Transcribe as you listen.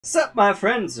Sup my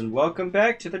friends and welcome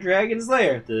back to the Dragon's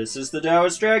Lair. This is the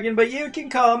Taoist Dragon, but you can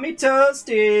call me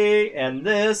Toasty, and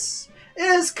this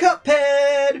is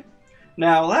Cuphead!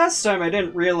 Now last time I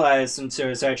didn't realize until I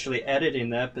was actually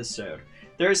editing the episode.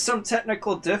 There's some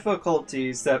technical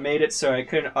difficulties that made it so I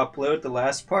couldn't upload the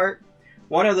last part.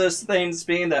 One of those things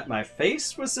being that my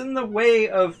face was in the way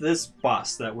of this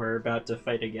boss that we're about to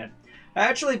fight again. I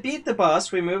actually beat the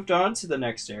boss, we moved on to the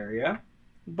next area.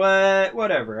 But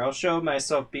whatever, I'll show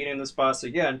myself beating this boss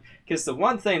again, because the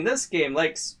one thing this game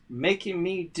likes making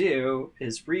me do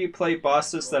is replay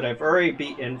bosses that I've already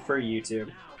beaten for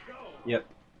YouTube. Yep.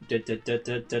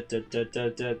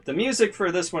 The music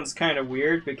for this one's kind of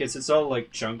weird because it's all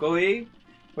like jungle-y,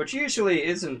 which usually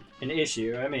isn't an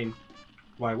issue. I mean,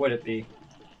 why would it be?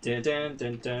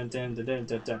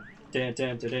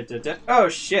 Oh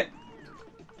shit!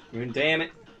 Damn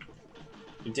it.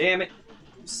 Damn it.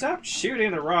 Stop shooting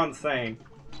the wrong thing.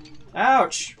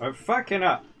 Ouch! I'm fucking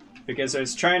up. Because I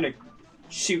was trying to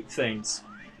shoot things.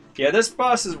 Yeah, this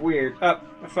boss is weird. Oh,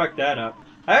 I fucked that up.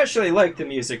 I actually like the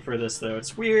music for this, though.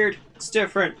 It's weird. It's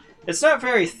different. It's not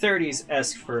very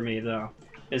 30s-esque for me, though.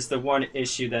 Is the one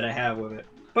issue that I have with it.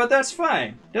 But that's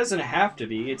fine. It doesn't have to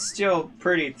be. It's still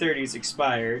pretty 30s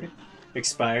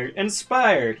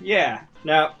Inspired, yeah.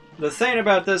 Now, the thing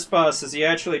about this boss is he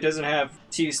actually doesn't have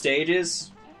 2 stages.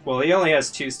 Well, he only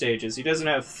has 2 stages. He doesn't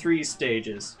have 3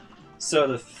 stages. So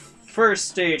the first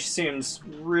stage seems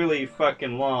really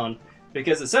fucking long,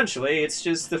 because essentially it's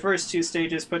just the first 2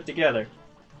 stages put together.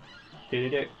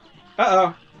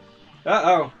 Uh-oh.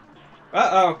 Uh-oh.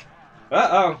 Uh-oh.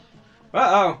 Uh-oh.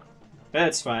 Uh-oh.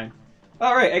 That's fine.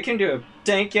 Alright, I can do a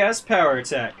dank-ass power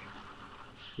attack.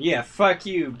 Yeah, fuck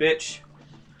you, bitch.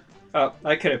 Oh,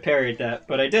 I could have parried that,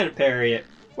 but I didn't parry it.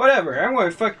 Whatever, I'm gonna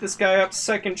fuck this guy up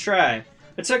second try.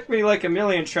 It took me like a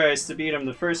million tries to beat him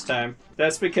the first time.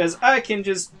 That's because I can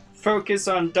just focus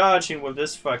on dodging with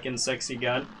this fucking sexy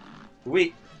gun.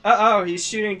 Uh-oh, he's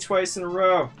shooting twice in a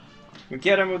row. We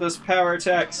get him with those power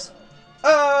attacks.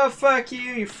 Oh, fuck you,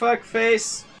 you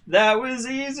fuckface. That was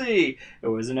easy. It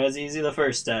wasn't as easy the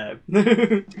first time.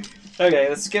 Okay,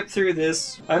 let's skip through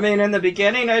this. I mean, in the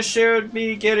beginning, I showed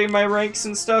me getting my ranks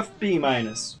and stuff B-.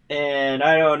 And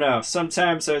I don't know,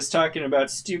 sometimes I was talking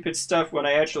about stupid stuff when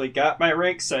I actually got my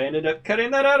ranks, so I ended up cutting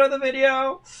that out of the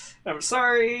video. I'm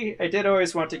sorry, I did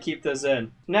always want to keep those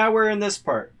in. Now we're in this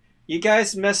part. You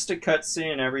guys missed a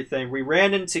cutscene and everything. We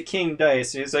ran into King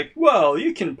Dice, and he's like, well,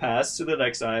 you can pass to the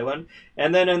next island.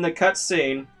 And then in the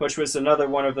cutscene, which was another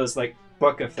one of those, like,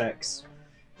 book effects,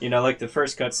 you know, like the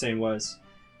first cutscene was,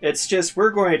 it's just,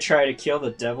 we're going to try to kill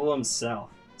the devil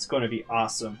himself. It's going to be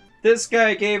awesome. This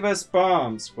guy gave us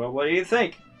bombs. Well, what do you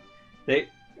think? He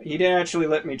didn't actually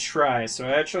let me try, so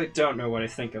I actually don't know what I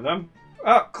think of them.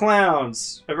 Oh,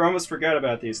 clowns! I almost forgot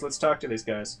about these. Let's talk to these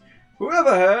guys. Who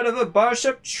ever heard of a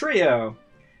bar-ship trio?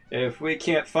 If we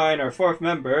can't find our 4th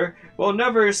member, we'll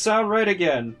never sound right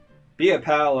again. Be a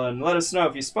pal and let us know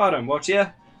if you spot him, won't ya?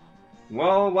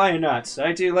 Well, why not?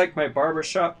 I do like my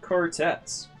barbershop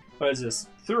quartets. What is this?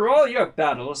 Through all your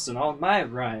battles and all my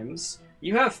rhymes,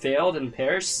 you have failed and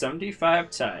perished 75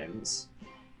 times.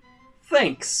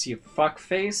 Thanks, you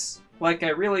fuckface. Like I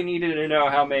really needed to know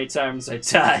how many times I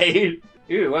died.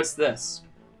 Ooh, what's this?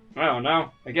 I don't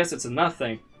know. I guess it's a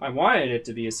nothing. I wanted it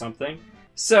to be a something.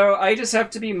 So I just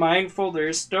have to be mindful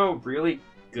there's no really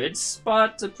good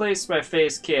spot to place my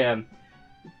face cam.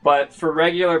 But for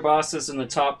regular bosses in the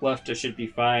top left it should be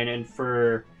fine, and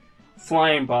for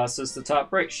flying bosses the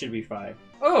top right should be fine.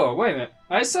 Oh, wait a minute.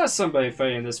 I saw somebody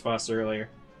fighting this boss earlier.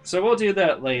 So we'll do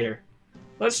that later.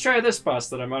 Let's try this boss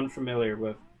that I'm unfamiliar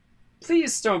with.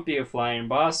 Please don't be a flying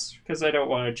boss, because I don't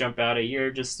want to jump out of here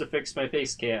just to fix my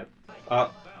face cam.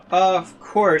 Of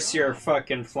course you're a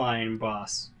fucking flying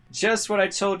boss. Just what I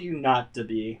told you not to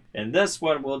be. And this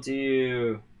one will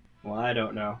do... well, I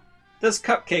don't know. This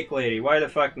cupcake lady, why the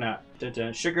fuck not?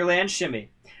 Sugarland Shimmy.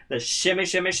 Let's shimmy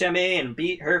shimmy shimmy and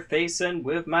beat her face in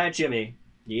with my Jimmy.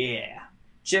 Yeah.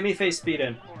 Jimmy face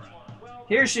beaten.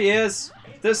 Here she is.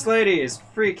 This lady is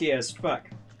freaky as fuck.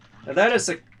 Now that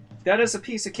is a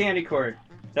piece of candy corn.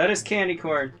 That is candy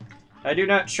corn. I do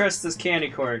not trust this candy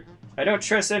corn. I don't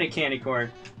trust any candy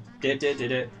corn.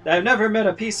 I've never met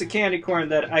a piece of candy corn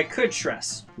that I could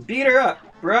trust. Beat her up,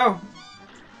 bro.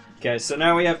 Okay, so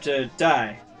now we have to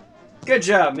die. Good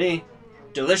job, me.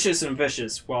 Delicious and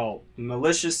vicious, while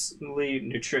maliciously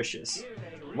nutritious.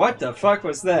 What the fuck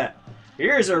was that?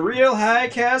 Here's a real high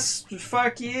cast.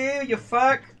 Fuck you, you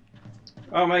fuck.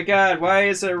 Oh my god, why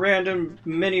is it a random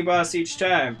mini boss each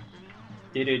time?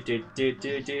 Oh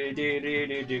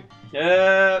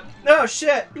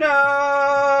shit! No!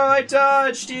 I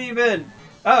dodged even!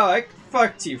 Oh, I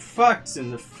fucked, you fucked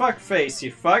in the fuck face,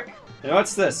 you fuck. And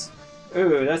what's this?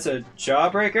 Ooh, that's a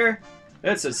jawbreaker?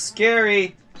 That's a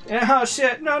scary... Oh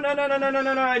shit, no,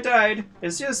 I died.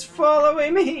 It's just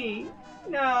following me.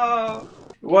 No.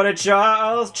 What a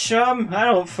jaw, chum? I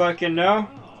don't fucking know.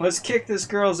 Let's kick this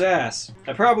girl's ass.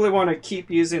 I probably want to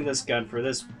keep using this gun for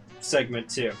this segment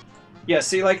too. Yeah,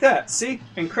 see, like that. See?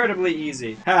 Incredibly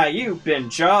easy. Ha, you've been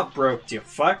jaw-broked, you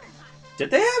fuck. Did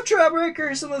they have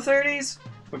jawbreakers in the 30s?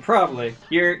 But probably.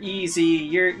 You're easy,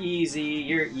 you're easy,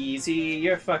 you're easy,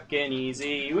 you're fucking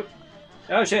easy. Whoop.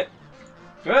 Oh shit.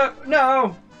 Oh,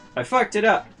 no! I fucked it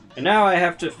up. And now I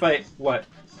have to fight what?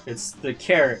 It's the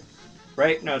carrot.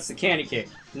 Right? No, it's the candy cane.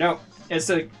 No, it's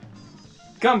a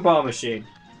gumball machine.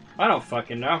 I don't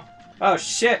fucking know. Oh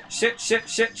shit, shit, shit,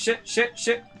 shit, shit, shit,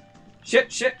 shit.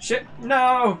 Shit, shit, shit,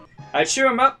 no! I chew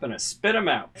him up and I spit him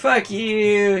out. Fuck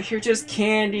you, you're just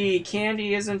candy.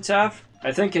 Candy isn't tough.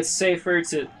 I think it's safer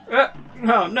to...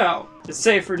 oh no. It's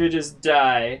safer to just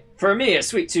die. For me, a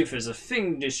sweet tooth is a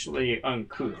fiendishly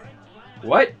uncouth.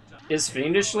 What? Is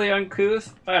fiendishly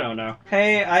uncouth? I don't know.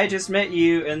 Hey, I just met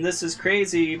you and this is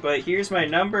crazy, but here's my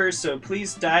number, so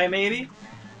please die maybe?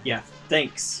 Yeah,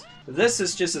 thanks. This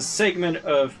is just a segment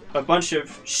of a bunch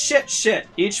of shit,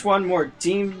 each one more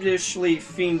deemedishly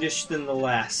fiendish than the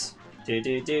last. I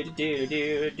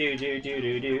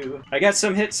got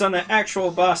some hits on the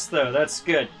actual boss though, that's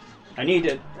good. I need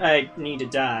to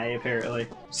die, apparently.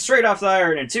 Straight off the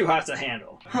iron and too hot to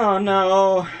handle. Oh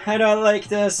no, I don't like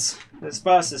this. This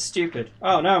boss is stupid.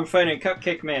 Oh, now I'm fighting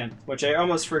Cupcake Man, which I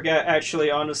almost forgot actually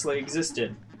honestly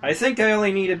existed. I think I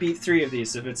only need to beat 3 of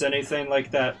these if it's anything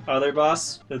like that other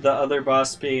boss. The other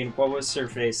boss being, what was her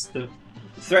face? The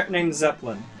threatening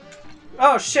Zeppelin.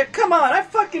 Oh shit, come on, I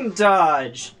fucking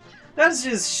dodged! That's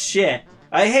just shit.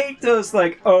 I hate those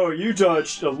like, oh, you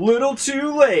dodged a little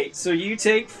too late, so you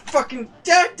take fucking...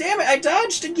 God damn it, I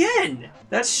dodged again!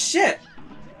 That's shit.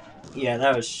 Yeah,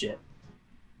 that was shit.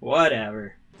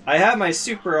 Whatever. I have my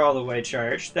super all the way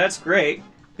charged. That's great,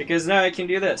 because now I can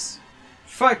do this.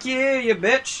 Fuck you, you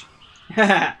bitch!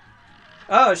 Haha!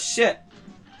 Oh shit!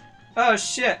 Oh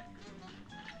shit!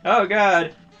 Oh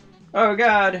god! Oh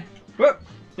god! Whoop!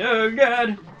 Oh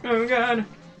god! Oh god!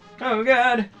 Oh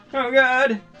god! Oh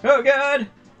god! Oh god!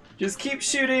 Just keep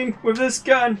shooting with this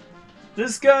gun!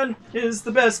 This gun is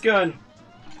the best gun!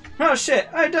 Oh shit!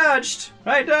 I dodged!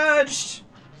 I dodged!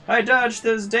 I dodged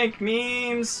those dank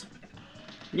memes!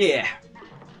 Yeah!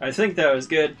 I think that was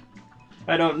good.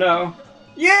 I don't know.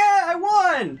 Yeah! I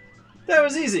won! That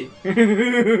was easy.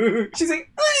 She's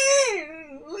like...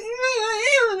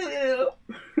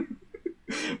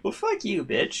 Well, fuck you,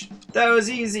 bitch. That was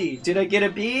easy. Did I get a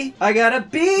B? I got a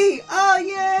B! Oh,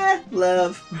 yeah!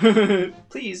 Love.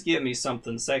 Please give me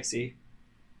something sexy.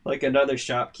 Like another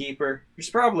shopkeeper. There's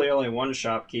probably only one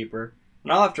shopkeeper.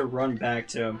 And I'll have to run back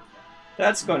to him.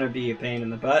 That's gonna be a pain in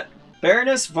the butt.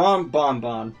 Baroness von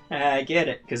Bonbon. I get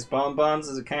it, because bonbons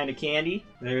is a kind of candy.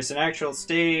 There's an actual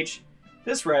stage.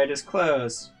 This ride is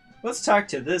closed. Let's talk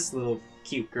to this little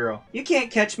cute girl. You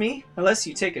can't catch me unless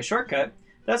you take a shortcut.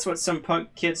 That's what some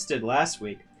punk kids did last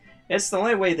week. It's the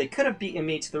only way they could have beaten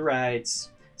me to the rides.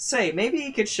 Say, maybe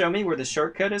you could show me where the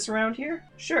shortcut is around here?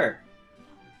 Sure.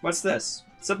 What's this?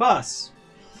 It's a boss.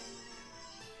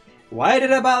 Why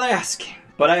did I bother asking?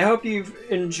 But I hope you've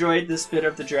enjoyed this bit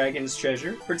of the Dragon's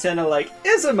Treasure. Pretend to like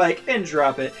is a mic and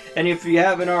drop it. And if you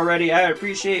haven't already, I would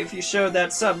appreciate if you showed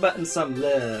that sub button some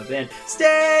love. And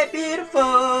stay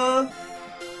beautiful.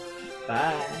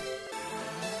 Bye.